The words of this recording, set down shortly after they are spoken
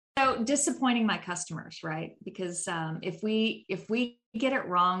So disappointing my customers, right? Because if we get it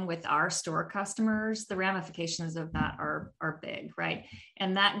wrong with our store customers, the ramifications of that are big, right?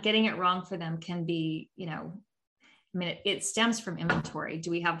 And that getting it wrong for them can be, I mean, it stems from inventory. Do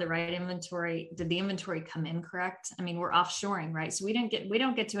we have the right inventory? Did the inventory come in correct? I mean, we're offshoring, right? So we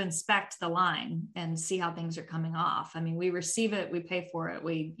don't get to inspect the line and see how things are coming off. I mean, we receive it, we pay for it,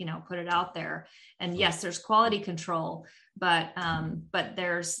 we, put it out there. And yes, there's quality control, but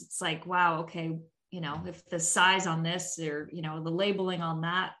it's like, wow, okay, if the size on this or, the labeling on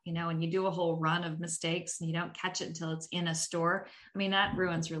that, and you do a whole run of mistakes and you don't catch it until it's in a store, I mean, that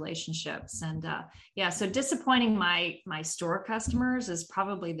ruins relationships. And so disappointing my store customers is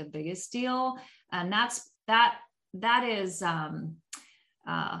probably the biggest deal. And that's what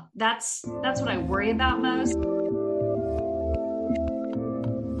I worry about most.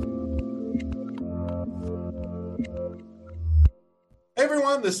 Hey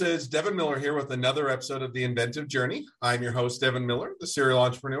everyone, this is Devin Miller here with another episode of the Inventive Journey. I'm your host, Devin Miller, the serial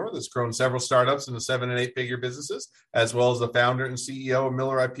entrepreneur that's grown several startups into 7- and 8-figure businesses, as well as the founder and CEO of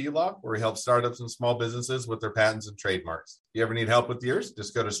Miller IP Law, where we help startups and small businesses with their patents and trademarks. If you ever need help with yours,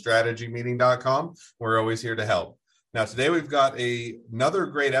 just go to strategymeeting.com. We're always here to help. Now, today we've got another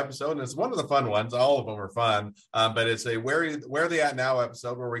great episode, and it's one of the fun ones. All of them are fun, but it's a where are they at now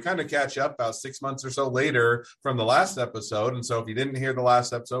episode where we kind of catch up about 6 months or so later from the last episode. And so if you didn't hear the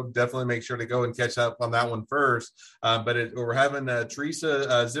last episode, definitely make sure to go and catch up on that one first. We're having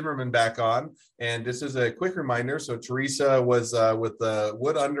Terresa Zimmerman back on, and this is a quick reminder. So Terresa was with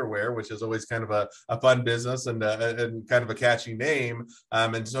Wood Underwear, which is always kind of a fun business and kind of a catchy name.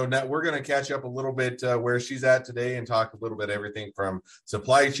 And so now we're going to catch up a little bit where she's at today and talk a little bit everything from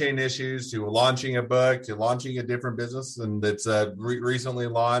supply chain issues to launching a book to launching a different business, and that's recently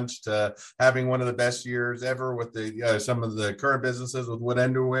launched, having one of the best years ever with some of the current businesses with Wood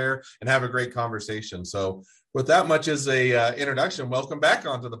Underwear, and have a great conversation. So with that much as a introduction, welcome back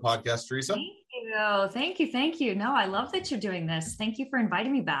onto the podcast, Terresa. Thank you. No, I love that you're doing this. Thank you for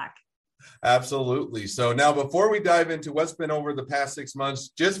inviting me back. Absolutely. So now before we dive into what's been over the past 6 months,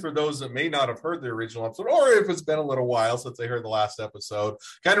 just for those that may not have heard the original episode, or if it's been a little while since they heard the last episode,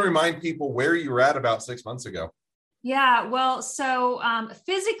 kind of remind people where you were at about 6 months ago. Yeah, well, so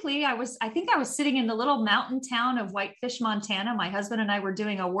physically, I think I was sitting in the little mountain town of Whitefish, Montana. My husband and I were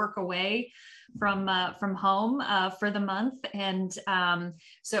doing a work away from home for the month, and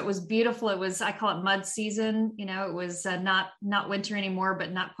so it was beautiful. It was, I call it mud season. It was not winter anymore,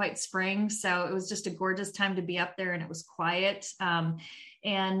 but not quite spring. So it was just a gorgeous time to be up there, and it was quiet.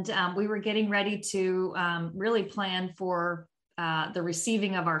 And we were getting ready to really plan for the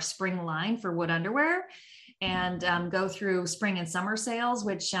receiving of our spring line for Wood Underwear, and go through spring and summer sales,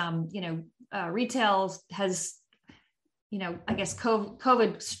 which, retail has, I guess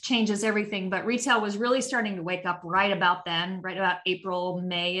COVID changes everything, but retail was really starting to wake up right about April,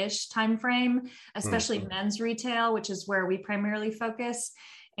 May-ish timeframe, especially men's retail, which is where we primarily focus.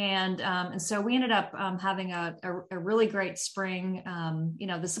 And so we ended up having a really great spring.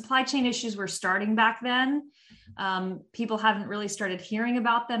 The supply chain issues were starting back then. People haven't really started hearing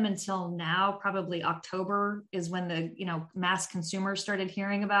about them until now. Probably October is when the mass consumers started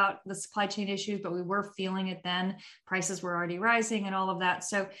hearing about the supply chain issues, but we were feeling it then. Prices were already rising and all of that.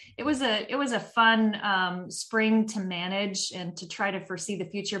 So it was a fun spring to manage and to try to foresee the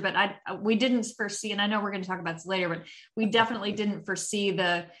future. But we didn't foresee, and I know we're going to talk about this later, but we definitely didn't foresee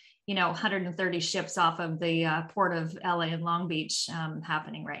the 130 ships off of the port of LA and Long Beach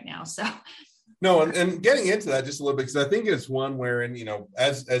happening right now. So. No, and getting into that just a little bit, because I think it's one where,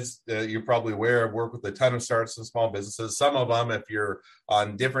 as you're probably aware, I work with a ton of startups and small businesses. Some of them, if you're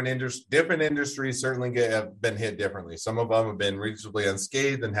on different industries, certainly have been hit differently. Some of them have been reasonably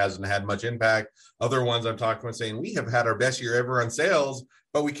unscathed and hasn't had much impact. Other ones I'm talking about saying, we have had our best year ever on sales,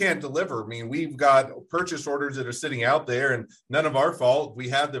 but we can't deliver. I mean, we've got purchase orders that are sitting out there, and none of our fault. We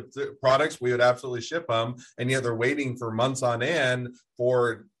had the products, we would absolutely ship them, and yet they're waiting for months on end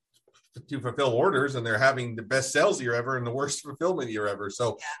to fulfill orders, and they're having the best sales year ever and the worst fulfillment year ever.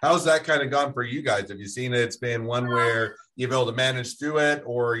 So how's that kind of gone for you guys? Have you seen it's been one where you've been able to manage through it,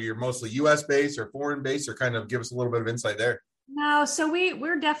 or you're mostly US based or foreign based, or kind of give us a little bit of insight there? No, so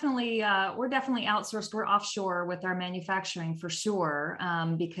we're definitely outsourced. We're offshore with our manufacturing for sure,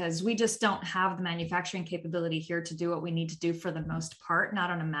 because we just don't have the manufacturing capability here to do what we need to do for the most part, not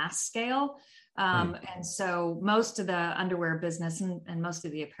on a mass scale. And so most of the underwear business and most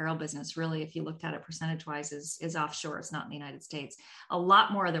of the apparel business, really, if you looked at it percentage wise, is offshore. It's not in the United States. A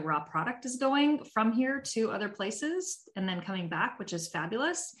lot more of the raw product is going from here to other places and then coming back, which is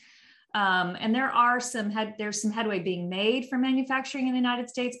fabulous. And there's some headway being made for manufacturing in the United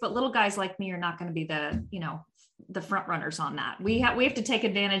States, but little guys like me are not going to be the front runners on that. We have to take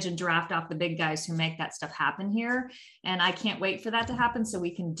advantage and draft off the big guys who make that stuff happen here. And I can't wait for that to happen so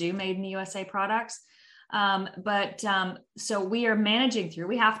we can do made in the USA products. So we are managing through,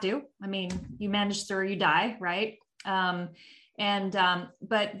 we have to, I mean, you manage through, you die. Right. But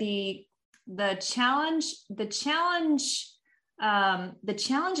the challenge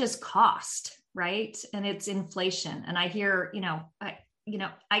is cost, right? And it's inflation. And I hear,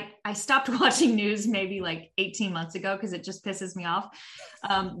 I stopped watching news maybe like 18 months ago because it just pisses me off.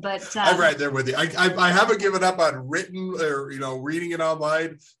 I'm right there with you. I haven't given up on written or, reading it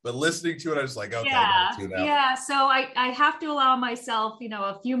online, but listening to it, I was like, okay. Yeah. So I have to allow myself,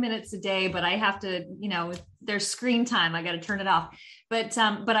 a few minutes a day, but I have to, there's screen time. I got to turn it off. But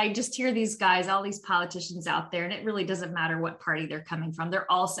I just hear these guys, all these politicians out there, and it really doesn't matter what party they're coming from.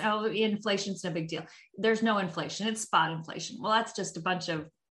 They're also, inflation's no big deal. There's no inflation. It's spot inflation. Well, that's just a bunch of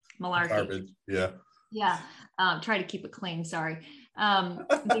malarkey. Garbage. Yeah. Yeah. Try to keep it clean. Sorry.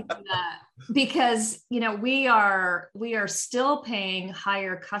 Because, we are still paying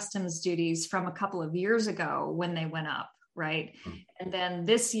higher customs duties from a couple of years ago when they went up. Right. And then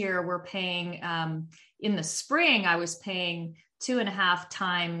this year we're paying, in the spring, I was paying 2.5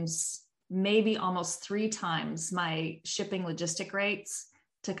 times, maybe almost 3 times my shipping logistic rates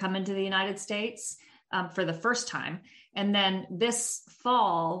to come into the United States for the first time. And then this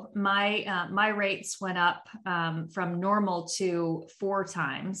fall, my rates went up from normal to 4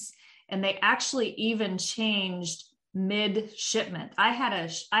 times. And they actually even changed mid shipment. I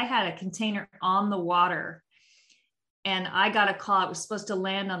had a container on the water, and I got a call. It was supposed to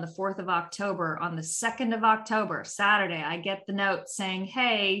land on the 4th of October. On the 2nd of October, Saturday, I get the note saying,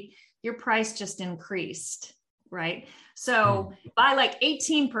 hey, your price just increased, right? So by like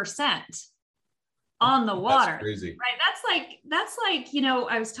 18% on the water. That's crazy. Right? That's like,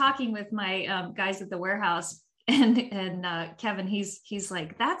 I was talking with my guys at the warehouse, and Kevin, he's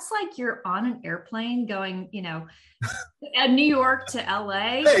like, that's like you're on an airplane going, New York to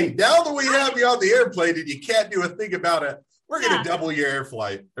LA. Hey, now that we have you on the airplane and you can't do a thing about it, we're going to double your air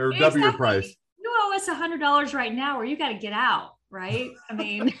flight or double your price. You owe us $100 right now, or you got to get out, right? I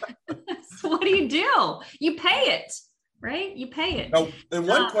mean, so what do? You pay it, right? You pay it. Now, and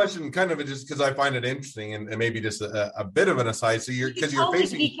one question, kind of just because I find it interesting, and maybe just a bit of an aside. So you're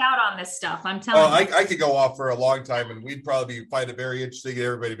facing geek out on this stuff. I'm telling you. I could go off for a long time, and we'd probably find it very interesting. And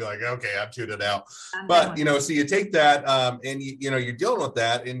everybody be like, "Okay, I'm tuned out." But so you take that, and you're dealing with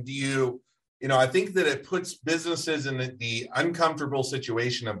that, and do you? I think that it puts businesses in the uncomfortable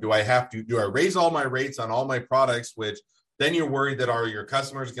situation of do I raise all my rates on all my products, which then you're worried that are your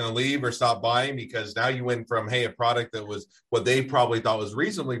customers going to leave or stop buying because now you went from, hey, a product that was what they probably thought was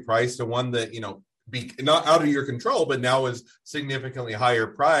reasonably priced to one that, be not out of your control, but now is significantly higher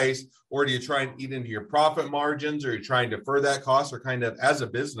price? Or do you try and eat into your profit margins, or you try and defer that cost? Or kind of as a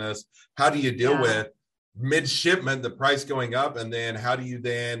business, how do you deal with mid shipment, the price going up? And then how do you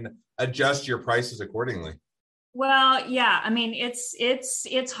then adjust your prices accordingly? Well, yeah, I mean,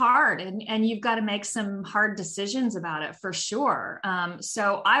 it's hard, and you've got to make some hard decisions about it for sure.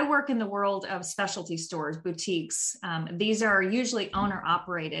 So I work in the world of specialty stores, boutiques. These are usually owner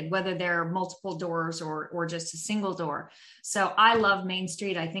operated, whether they're multiple doors or just a single door. So I love Main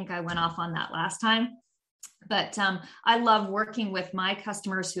Street. I think I went off on that last time. But I love working with my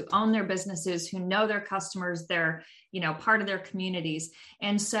customers who own their businesses, who know their customers, they're, part of their communities.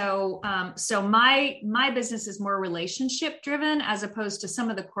 And so my business is more relationship driven as opposed to some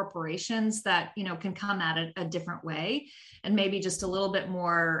of the corporations that, can come at it a different way and maybe just a little bit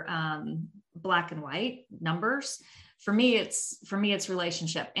more black and white numbers. For me, it's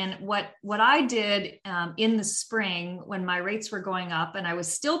relationship. And what I did in the spring when my rates were going up and I was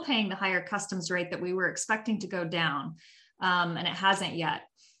still paying the higher customs rate that we were expecting to go down, and it hasn't yet.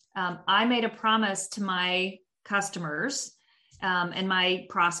 I made a promise to my customers and my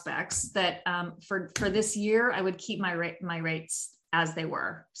prospects that for this year, I would keep my rates as they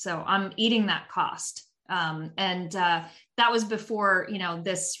were. So I'm eating that cost. And that was before,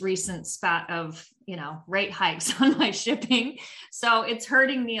 this recent spat of, rate hikes on my shipping. So it's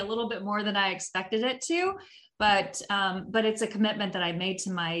hurting me a little bit more than I expected it to, but it's a commitment that I made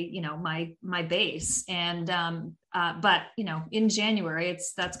to my, my base. And, but in January,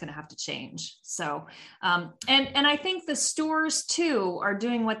 that's going to have to change. So, and I think the stores too are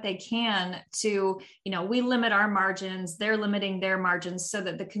doing what they can to, we limit our margins, they're limiting their margins so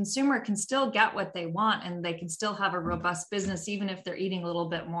that the consumer can still get what they want and they can still have a robust business, even if they're eating a little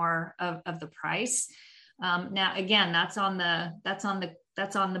bit more of the price. Now, again, that's on the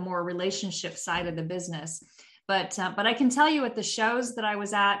that's on the more relationship side of the business. But I can tell you at the shows that I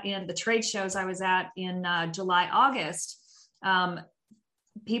was at, in the trade shows I was at in July, August,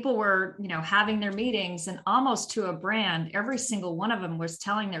 people were, having their meetings, and almost to a brand, every single one of them was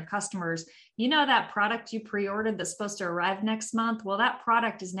telling their customers, that product you pre-ordered that's supposed to arrive next month, well, that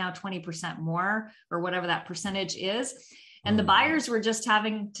product is now 20% more, or whatever that percentage is. And the buyers were just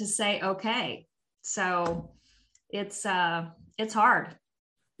having to say, okay. So it's hard.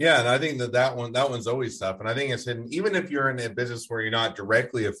 Yeah, and I think that one's always tough. And I think it's hidden, even if you're in a business where you're not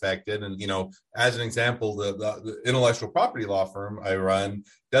directly affected. And, as an example, the intellectual property law firm I run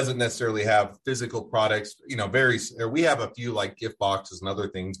doesn't necessarily have physical products, we have a few like gift boxes and other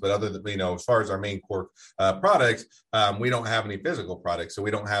things, but other than, as far as our main core products, we don't have any physical products. So we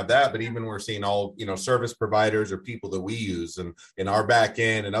don't have that. But even we're seeing all, service providers or people that we use and in our back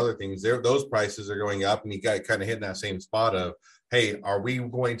end and other things, those prices are going up, and you got kind of hitting that same spot of, hey, are we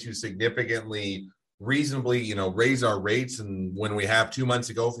going to significantly, reasonably, raise our rates? And when we have 2 months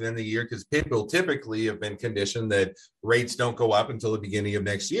to go for the end of the year, because people typically have been conditioned that rates don't go up until the beginning of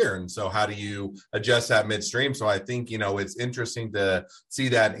next year. And so how do you adjust that midstream? So I think, it's interesting to see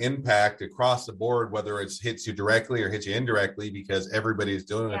that impact across the board, whether it hits you directly or hits you indirectly, because everybody's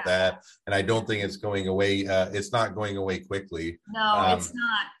dealing with that. And I don't think it's going away. It's not going away quickly. No, it's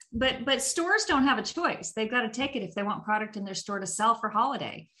not. But stores don't have a choice. They've got to take it if they want product in their store to sell for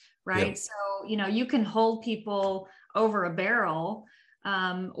holiday, right? Yep. So, you can hold people over a barrel,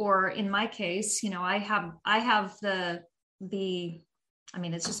 or in my case, I have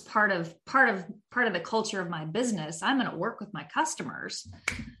it's just part of the culture of my business. I'm going to work with my customers.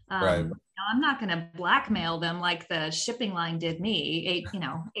 Right. I'm not going to blackmail them like the shipping line did me,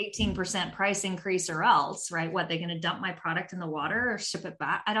 18% price increase or else, right? What, they're going to dump my product in the water or ship it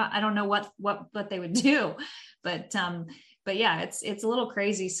back? I don't know what they would do, but yeah, it's a little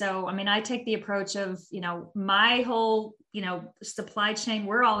crazy. So, I take the approach of, my whole, supply chain,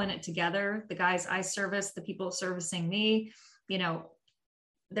 we're all in it together. The guys I service, the people servicing me,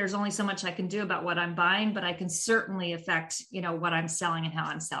 there's only so much I can do about what I'm buying, but I can certainly affect, what I'm selling and how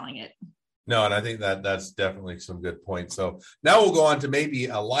I'm selling it. No, and I think that's definitely some good points. So now we'll go on to maybe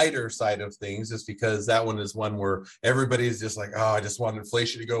a lighter side of things, just because that one is one where everybody's just like, oh, I just want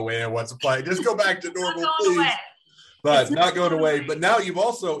inflation to go away. I want supply. Just go back to normal, please. But it's not going away. But now you've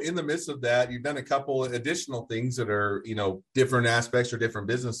also, in the midst of that, you've done a couple of additional things that are, different aspects or different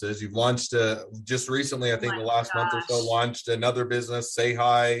businesses. You've launched just recently, I think the last month or so, launched another business, Say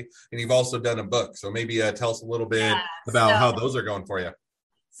Hi, and you've also done a book. So maybe tell us a little bit about how those are going for you.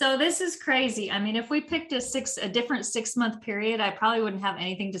 So this is crazy. If we picked a different 6-month period, I probably wouldn't have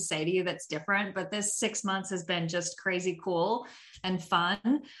anything to say to you that's different, but this 6 months has been just crazy cool and fun.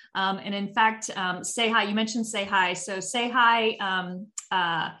 And in fact, Say Hi, you mentioned Say Hi. So Say Hi,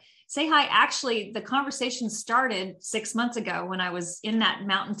 actually, the conversation started 6 months ago when I was in that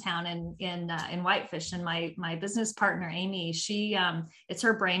mountain town in Whitefish, and my business partner, Amy, it's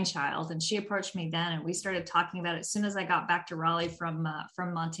her brainchild, and she approached me then, and we started talking about it. As soon as I got back to Raleigh from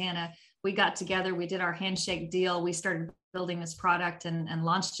Montana, we got together, we did our handshake deal. We started building this product and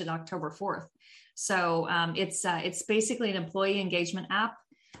launched it October 4th. So it's basically an employee engagement app.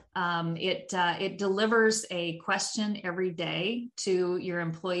 It delivers a question every day to your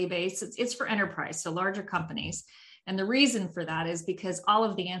employee base. It's for enterprise, so larger companies. And the reason for that is because all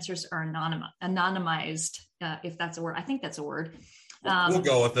of the answers are anonymized, if that's a word. I think that's a word. We'll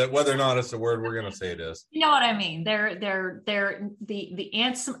go with it. Whether or not it's a word, we're going to say it is. You know what I mean? They're the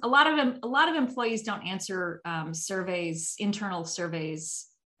answer. A lot of employees don't answer internal surveys,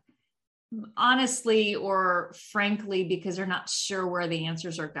 honestly or frankly, because they're not sure where the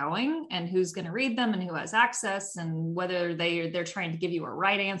answers are going and who's going to read them and who has access, and whether they're trying to give you a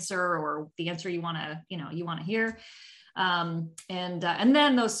right answer or the answer you want to hear. And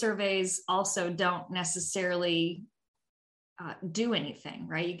then those surveys also don't necessarily do anything,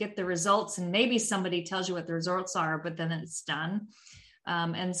 right? You get the results and maybe somebody tells you what the results are, but then it's done.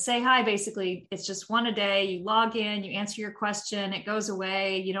 And Say Hi, basically, it's just one a day. You log in, you answer your question, it goes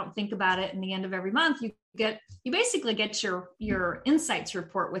away. You don't think about it. And the end of every month, you basically get your insights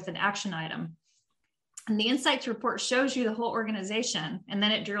report with an action item. And the insights report shows you the whole organization. And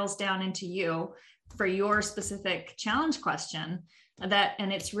then it drills down into you for your specific challenge question.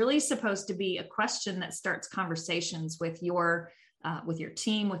 And it's really supposed to be a question that starts conversations with your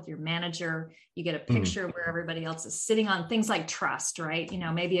team, with your manager. You get a picture where everybody else is sitting on things like trust, right?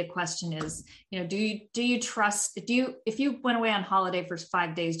 Maybe a question is, do you trust, if you went away on holiday for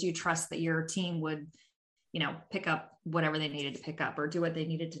 5 days, do you trust that your team would, pick up whatever they needed to pick up or do what they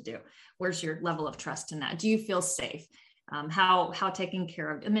needed to do? Where's your level of trust in that? Do you feel safe? how taken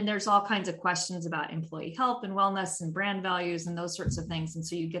care of. I mean, there's all kinds of questions about employee health and wellness and brand values and those sorts of things. And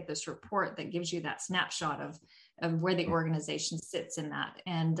so you get this report that gives you that snapshot of where the organization sits in that.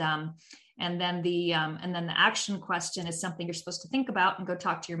 And then the action question is something you're supposed to think about and go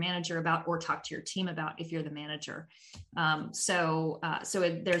talk to your manager about, or talk to your team about if you're the manager. So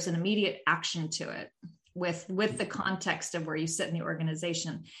there's an immediate action to it with the context of where you sit in the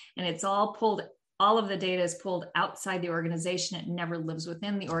organization, and it's all of the data is pulled outside the organization. It never lives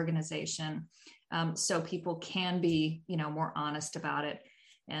within the organization. So people can be, more honest about it.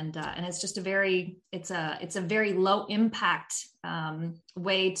 And it's just a very low impact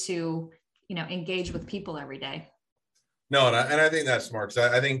way to, engage with people every day. No, and I think that's smart,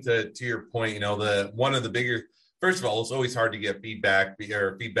 because I think to your point, one of the bigger, first of all, it's always hard to get feedback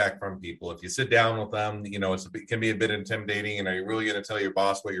from people. If you sit down with them, it can be a bit intimidating. And are you really going to tell your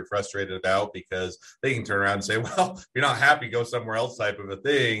boss what you're frustrated about? Because they can turn around and say, well, if you're not happy, go somewhere else, type of a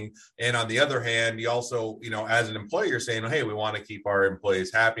thing. And on the other hand, you also, as an employer, you're saying, hey, we want to keep our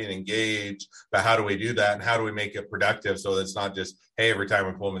employees happy and engaged, but how do we do that? And how do we make it productive? So it's not just, hey, every time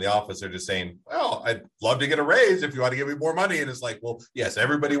we pull them in the office, they're just saying, well, I'd love to get a raise if you want to give me more money. And it's like, well, yes,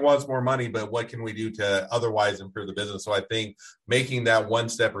 everybody wants more money, but what can we do to otherwise improve the business? So I think making that one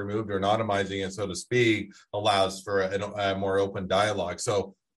step removed, or anonymizing it, so to speak, allows for a more open dialogue.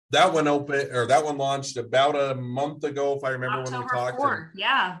 So that one launched about a month ago, if I remember, October when we talked. 4th.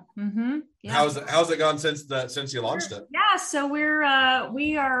 Yeah. Mm-hmm. Yeah. How's it gone since you launched it? Yeah, so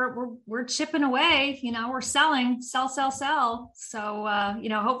we're chipping away. We're selling, sell. So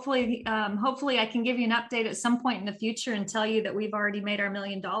hopefully I can give you an update at some point in the future and tell you that we've already made our $1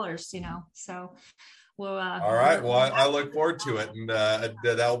 million. So. Well, all right. Well, I look forward to it, and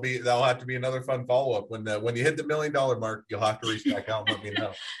that'll have to be another fun follow up when you hit the $1 million mark. You'll have to reach back out and let me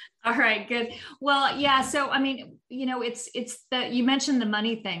know. All right, good. Well, yeah. So I mean, it's that you mentioned the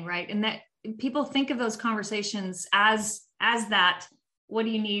money thing, right? And that people think of those conversations as that. What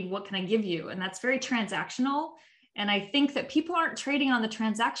do you need? What can I give you? And that's very transactional. And I think that people aren't trading on the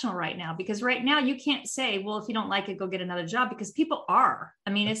transactional right now, because right now you can't say, well, if you don't like it, go get another job, because people are.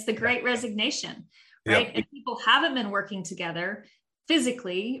 I mean, it's the great resignation. Right. Yep. And people haven't been working together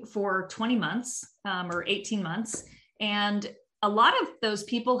physically for 20 months or 18 months. And a lot of those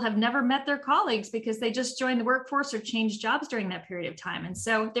people have never met their colleagues because they just joined the workforce or changed jobs during that period of time. And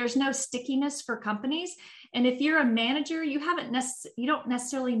so there's no stickiness for companies. And if you're a manager, you don't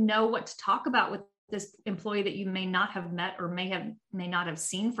necessarily know what to talk about with this employee that you may not have met or may not have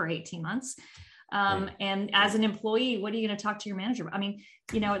seen for 18 months. And as an employee, what are you going to talk to your manager about? I mean,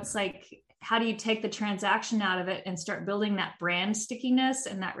 it's like, how do you take the transaction out of it and start building that brand stickiness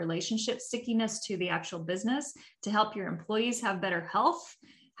and that relationship stickiness to the actual business to help your employees have better health,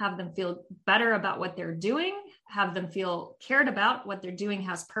 have them feel better about what they're doing, have them feel cared about, what they're doing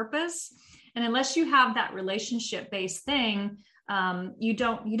has purpose. And unless you have that relationship-based thing, you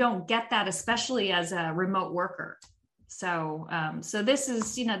don't get that, especially as a remote worker. So this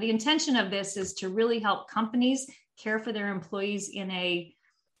is, the intention of this is to really help companies care for their employees in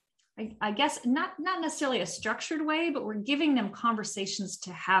I guess not necessarily a structured way, but we're giving them conversations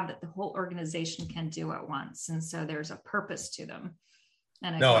to have that the whole organization can do at once. And so there's a purpose to them.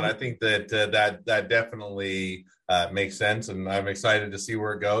 And I think that definitely makes sense, and I'm excited to see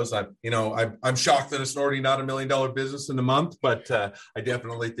where it goes. I'm shocked that it's already not $1 million business in a month, but I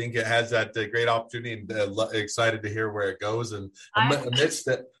definitely think it has that great opportunity, and excited to hear where it goes. And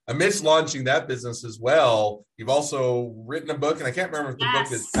amidst launching that business as well, you've also written a book, and I can't remember if the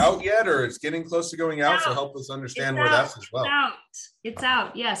book is out yet or it's getting close to going out. So help us understand where that's as well. It's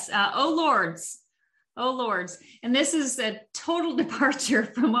out. Yes. Oh Lords. And this is a total departure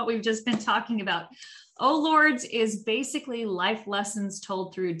from what we've just been talking about. Oh Lords is basically life lessons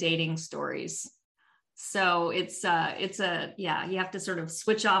told through dating stories. So you have to sort of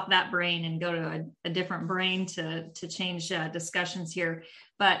switch off that brain and go to a different brain to change discussions here.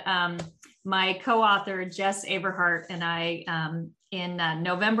 But my co-author, Jess Aberhart, and I, in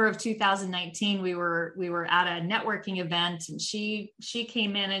November of 2019, we were at a networking event, and she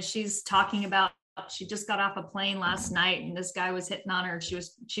came in and she's talking about, she just got off a plane last night and this guy was hitting on her. She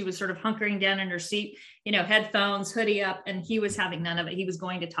was sort of hunkering down in her seat, headphones, hoodie up, and he was having none of it. He was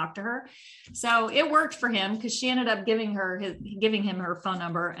going to talk to her. So it worked for him because she ended up giving him her phone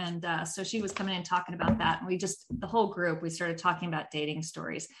number. And so she was coming in talking about that. And the whole group, we started talking about dating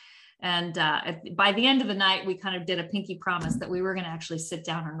stories. And by the end of the night, we kind of did a pinky promise that we were going to actually sit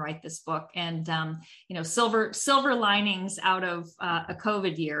down and write this book. And, silver linings out of a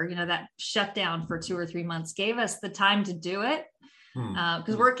COVID year, that shut down for 2 or 3 months gave us the time to do it.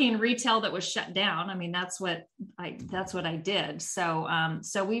 because working in retail that was shut down, I mean, that's what I did. So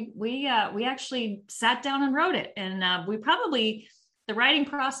we actually sat down and wrote it, and the writing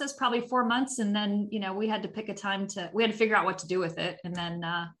process probably 4 months, and then we had to pick a time we had to figure out what to do with it, and then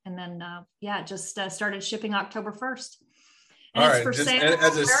just started shipping October 1st. And all it's right, for just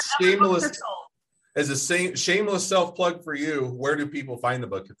sale as a shameless self plug for you, where do people find the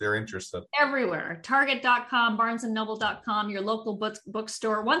book if they're interested? Everywhere. Target.com, barnesandnoble.com, your local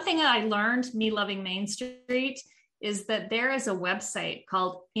bookstore. One thing that I learned, me loving Main Street, is that there is a website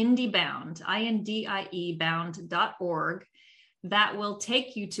called IndieBound, INDIE bound.org, that will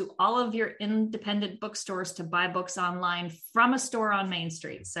take you to all of your independent bookstores to buy books online from a store on Main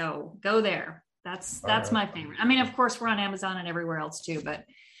Street. So go there. That's my favorite. I mean, of course, we're on Amazon and everywhere else too, but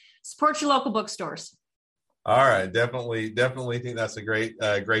support your local bookstores. All right, definitely think that's a great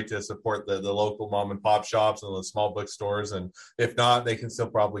to support the local mom and pop shops and the small bookstores, and if not, they can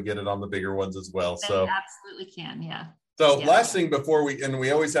still probably get it on the bigger ones as well. They absolutely can, yeah. So last thing before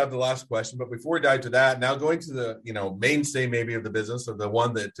we always have the last question, but before we dive to that, now going to the, mainstay maybe of the business, or the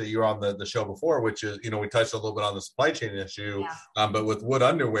one that you were on the show before, which is, we touched a little bit on the supply chain issue, but with wood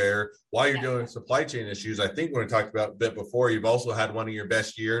underwear, while you're doing supply chain issues, I think when we talked about a bit before, you've also had one of your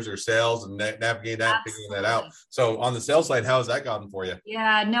best years or sales and navigating that, figuring that out. So on the sales side, how has that gone for you?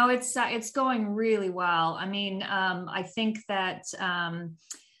 Yeah, no, it's going really well. I mean, I think that,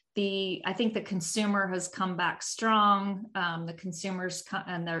 I think the consumer has come back strong. The consumers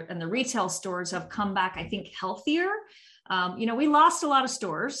and the retail stores have come back, I think, healthier. We lost a lot of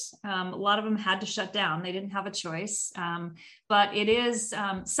stores. A lot of them had to shut down. They didn't have a choice. But it is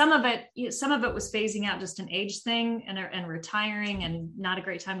some of it was phasing out, just an age thing, and retiring, and not a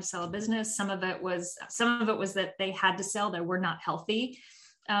great time to sell a business. Some of it was that they had to sell. They were not healthy.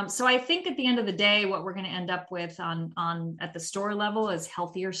 So I think at the end of the day, what we're going to end up with on at the store level is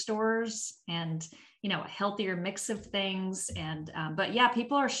healthier stores, and a healthier mix of things. And but yeah,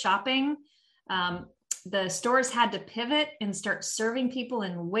 people are shopping. The stores had to pivot and start serving people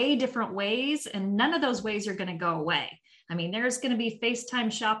in way different ways, and none of those ways are going to go away. I mean, there's going to be FaceTime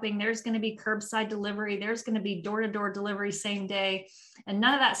shopping, there's going to be curbside delivery, there's going to be door-to-door delivery same day, and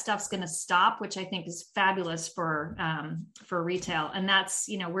none of that stuff's going to stop, which I think is fabulous for retail. And that's,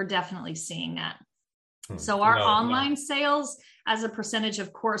 we're definitely seeing that. So our online sales as a percentage,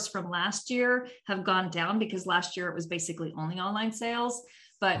 of course, from last year have gone down, because last year it was basically only online sales.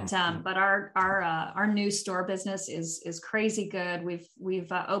 But our new store business is crazy good.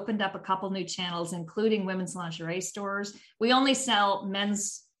 We've opened up a couple new channels, including women's lingerie stores. We only sell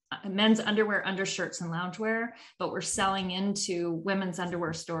men's underwear, undershirts, and loungewear, but we're selling into women's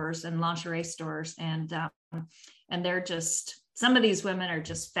underwear stores and lingerie stores, and they're just, some of these women are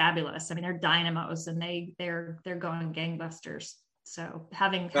just fabulous. I mean, they're dynamos, and they're going gangbusters. So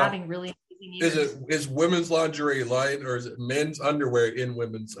having really is women's lingerie line, or is it men's underwear in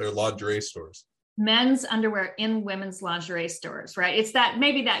women's or lingerie stores? Men's underwear in women's lingerie stores, right? It's that,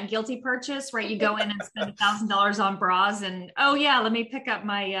 maybe that guilty purchase, right? You go in and spend $1,000 on bras, and let me pick up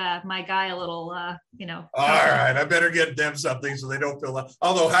my guy a little, All right, I better get them something so they don't feel that.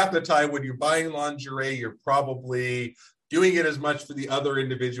 Although half the time when you're buying lingerie, you're probably doing it as much for the other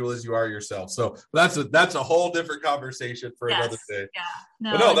individual as you are yourself. So that's a whole different conversation for another day.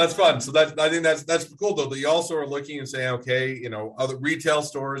 Yeah. But no, that's fun. So I think that's cool though, that you also are looking and saying, okay, other retail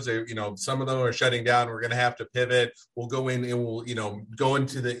stores, some of them are shutting down. We're going to have to pivot. We'll go in and we'll, go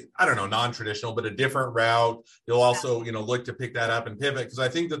into the, I don't know, non-traditional, but a different route. You'll also, look to pick that up and pivot. Cause I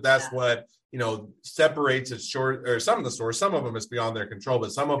think that's what, separates it short, or some of the stores, some of them is beyond their control,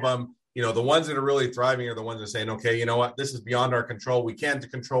 but some of them, the ones that are really thriving are the ones that are saying, okay, you know what, this is beyond our control. We can't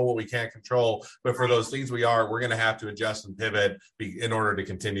control what we can't control, but for those things we're going to have to adjust and pivot in order to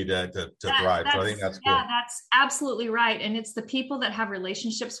continue to thrive. So I think that's cool. Yeah, that's absolutely right. And it's the people that have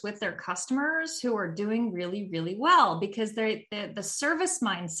relationships with their customers who are doing really, really well, because the service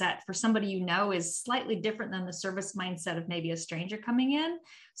mindset for somebody, is slightly different than the service mindset of maybe a stranger coming in.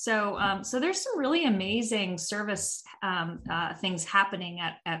 So there's some really amazing service things happening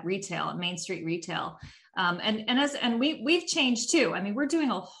at retail, at Main Street retail. And we've changed too. I mean, we're doing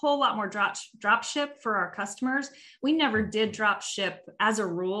a whole lot more drop ship for our customers. We never did drop ship as a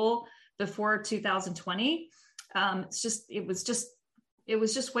rule before 2020. It was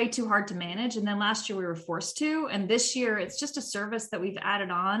just way too hard to manage. And then last year we were forced to, and this year it's just a service that we've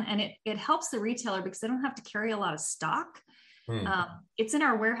added on, and it helps the retailer because they don't have to carry a lot of stock. It's in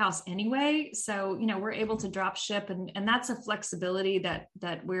our warehouse anyway. So, we're able to drop ship, and that's a flexibility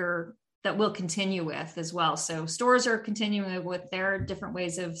that we're that we'll continue with as well. So stores are continuing with their different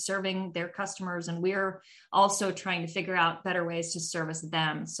ways of serving their customers, and we're also trying to figure out better ways to service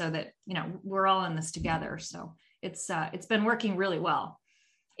them so that, you know, we're all in this together. So it's been working really well.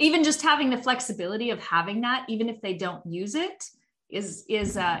 Even just having the flexibility of having that, even if they don't use it, is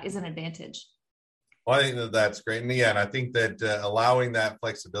an advantage. Well, I think that that's great. And yeah, and I think that allowing that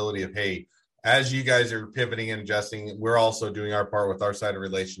flexibility of, hey, as you guys are pivoting and adjusting, we're also doing our part with our side of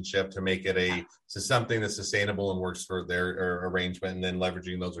relationship to make it something that's sustainable and works for their arrangement, and then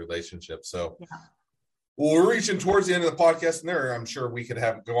leveraging those relationships. So well, we're reaching towards the end of the podcast, and there, I'm sure we could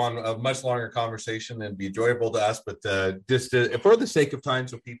go on a much longer conversation and be enjoyable to us. But just for the sake of time,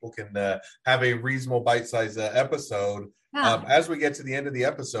 so people can have a reasonable bite-sized episode. As we get to the end of the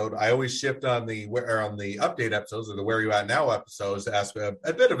episode, I always shift on the update episodes or the Where You At Now episodes to ask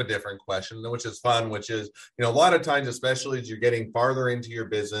a bit of a different question, which is fun, which is, you know, a lot of times, especially as you're getting farther into your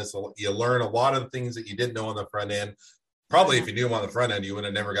business, you learn a lot of the things that you didn't know on the front end. Probably if you knew them on the front end, you would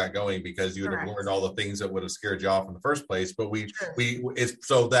have never got going because you would have learned all the things that would have scared you off in the first place. But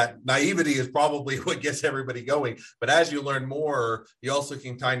so that naivety is probably what gets everybody going. But as you learn more, you also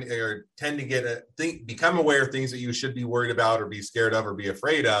can tend to become aware of things that you should be worried about or be scared of or be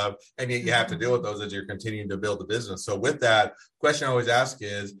afraid of. And yet you have to deal with those as you're continuing to build the business. So with that, question I always ask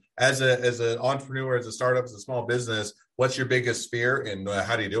is, as an entrepreneur, as a startup, as a small business, what's your biggest fear and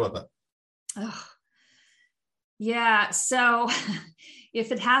how do you deal with it? Oh. Yeah. So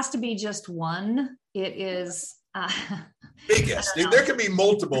if it has to be just one, it is biggest. There can be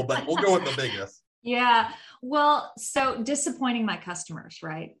multiple, but we'll go with the biggest. Yeah. Well, so disappointing my customers,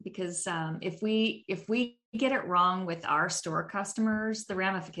 right? Because if we get it wrong with our store customers, the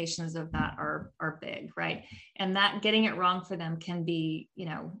ramifications of that are big, right? And that getting it wrong for them can be, you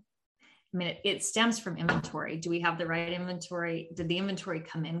know, I mean, it stems from inventory. Do we have the right inventory? Did the inventory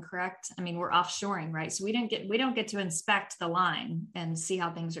come in correct? I mean, we're offshoring, right? So we don't get to inspect the line and see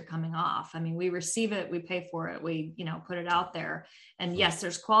how things are coming off. I mean, we receive it, we pay for it, we, you know, put it out there. And yes,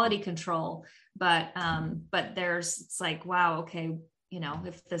 there's quality control, but it's like, wow, okay, you know,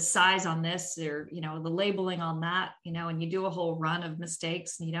 if the size on this or, you know, the labeling on that, you know, and you do a whole run of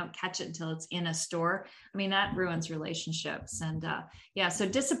mistakes and you don't catch it until it's in a store, I mean, that ruins relationships. And so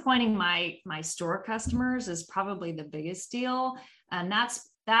disappointing my store customers is probably the biggest deal. And that's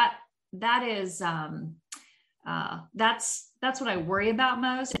what I worry about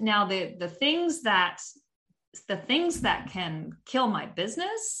most. Now, the things that can kill my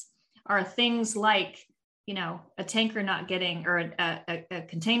business are things like, you know, a tanker not getting, or a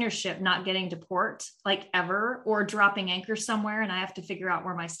container ship not getting to port like ever, or dropping anchor somewhere and I have to figure out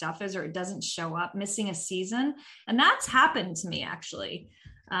where my stuff is, or it doesn't show up, missing a season. And that's happened to me actually.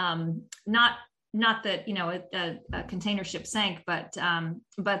 Not that, you know, a container ship sank, but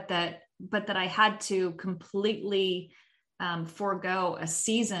that I had to completely forego a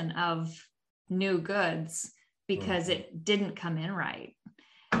season of new goods because it didn't come in right.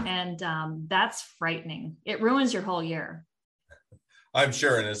 And that's frightening. It ruins your whole year. I'm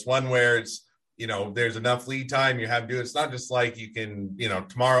sure. And it's one where it's, you know, there's enough lead time you have to do it. It's not just like you can, you know,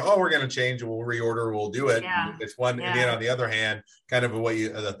 tomorrow, oh, we're going to change, we'll reorder, we'll do it. Yeah. It's one. Yeah. And then on the other hand, kind of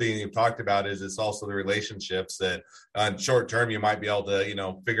the thing you've talked about is it's also the relationships that on short term, you might be able to, you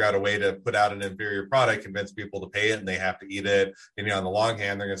know, figure out a way to put out an inferior product, convince people to pay it and they have to eat it. And, you know, on the long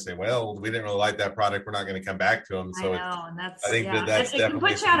hand, they're going to say, well, we didn't really like that product, we're not going to come back to them. So I think that's it can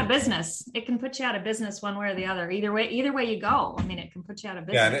put you out of business. It can put you out of business one way or the other. Either way you go. I mean, it can put you out of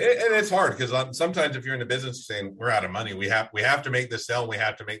business. Yeah, and it's hard because sometimes if you're in a business saying we're out of money, we have to make this sell, we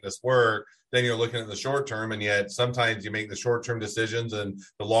have to make this work, then you're looking at the short term, and yet sometimes you make the short term decisions and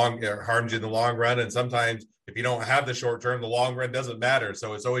it harms you in the long run. And sometimes if you don't have the short term, the long run doesn't matter.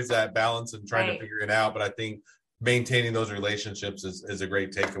 So it's always that balance and trying to figure it out. But I think maintaining those relationships is a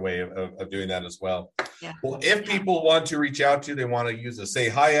great takeaway of doing that as well. Yeah. Well, if people want to reach out to you, they want to use a Say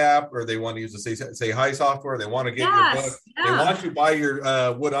Hi app, or they want to use the Say Hi software, they want to get your book, they want to buy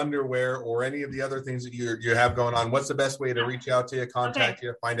your wood underwear or any of the other things that you have going on, what's the best way to reach out to you, contact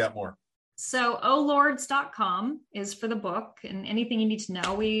you, find out more? So olords.com is for the book and anything you need to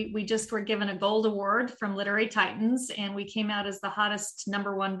know. We just were given a gold award from Literary Titans, and we came out as the hottest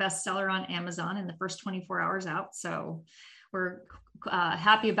 #1 bestseller on Amazon in the first 24 hours out. So we're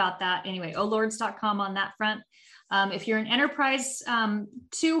happy about that. Anyway, olords.com on that front. If you're an enterprise,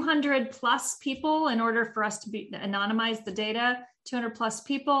 200 plus people, in order for us to anonymize the data, 200 plus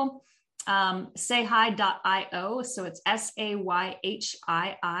people, sayhi.io. So it's SAYHII.io.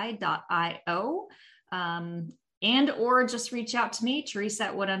 and or just reach out to me, Terresa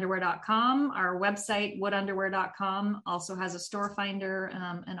at woodunderwear.com. Our website, woodunderwear.com, also has a store finder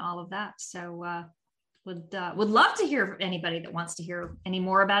and all of that. So would love to hear anybody that wants to hear any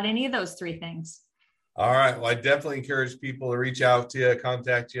more about any of those three things. All right. Well, I definitely encourage people to reach out to you,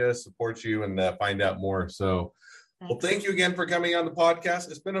 contact you, support you, and find out more. So, well, thank you again for coming on the podcast.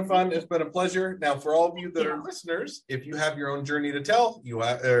 It's been it's been a pleasure. Now, for all of you that are listeners, if you have your own journey to tell,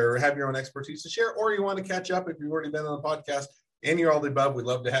 or have your own expertise to share, or you want to catch up if you've already been on the podcast, and you're all the above, we'd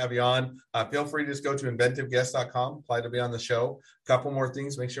love to have you on. Feel free to just go to inventiveguest.com, apply to be on the show. A couple more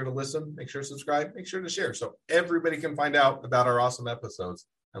things, make sure to listen, make sure to subscribe, make sure to share so everybody can find out about our awesome episodes.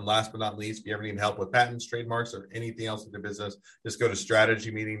 And last but not least, if you ever need help with patents, trademarks, or anything else in your business, just go to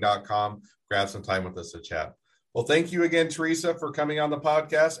strategymeeting.com, grab some time with us to chat. Well, thank you again, Terresa, for coming on the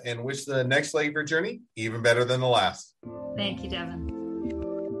podcast, and wish the next leg of your journey even better than the last. Thank you, Devin.